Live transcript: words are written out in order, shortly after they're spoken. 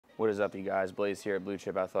What is up, you guys? Blaze here at Blue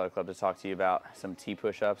Chip Athletic Club to talk to you about some T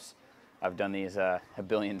push-ups. I've done these a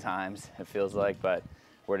billion times, it feels like, but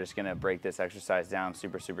we're just gonna break this exercise down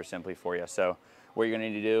super simply for you. So what you're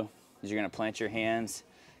gonna need to do is you're gonna plant your hands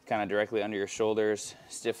kind of directly under your shoulders,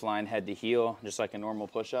 stiff line head to heel, just like a normal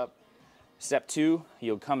push-up. Step 2,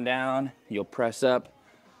 you'll come down, you'll press up,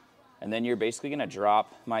 and then you're basically gonna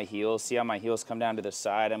drop my heels. See how my heels come down to the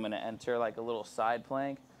side? I'm gonna enter like a little side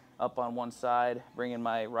plank, up on one side, bring in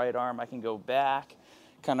my right arm. I can go back,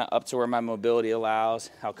 kind of up to where my mobility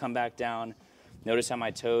allows. I'll come back down. Notice how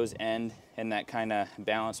my toes end in that kind of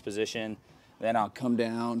balanced position. Then I'll come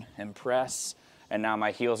down and press, and now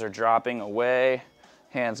my heels are dropping away.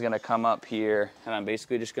 Hand's gonna come up here, and I'm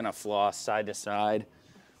basically just gonna floss side to side.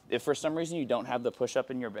 If for some reason you don't have the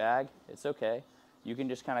push-up in your bag, it's okay. You can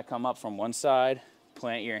just kind of come up from one side,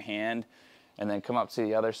 plant your hand, and then come up to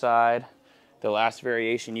the other side. The last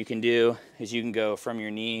variation you can do is you can go from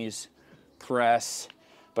your knees, press,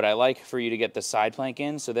 but I like for you to get the side plank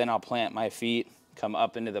in, so then I'll plant my feet, come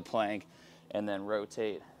up into the plank, and then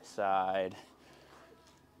rotate side,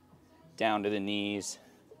 down to the knees,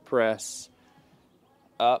 press,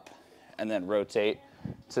 up, and then rotate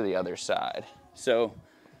to the other side. So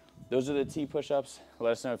those are the T push-ups.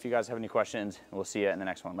 Let us know if you guys have any questions, and we'll see you in the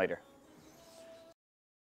next one later.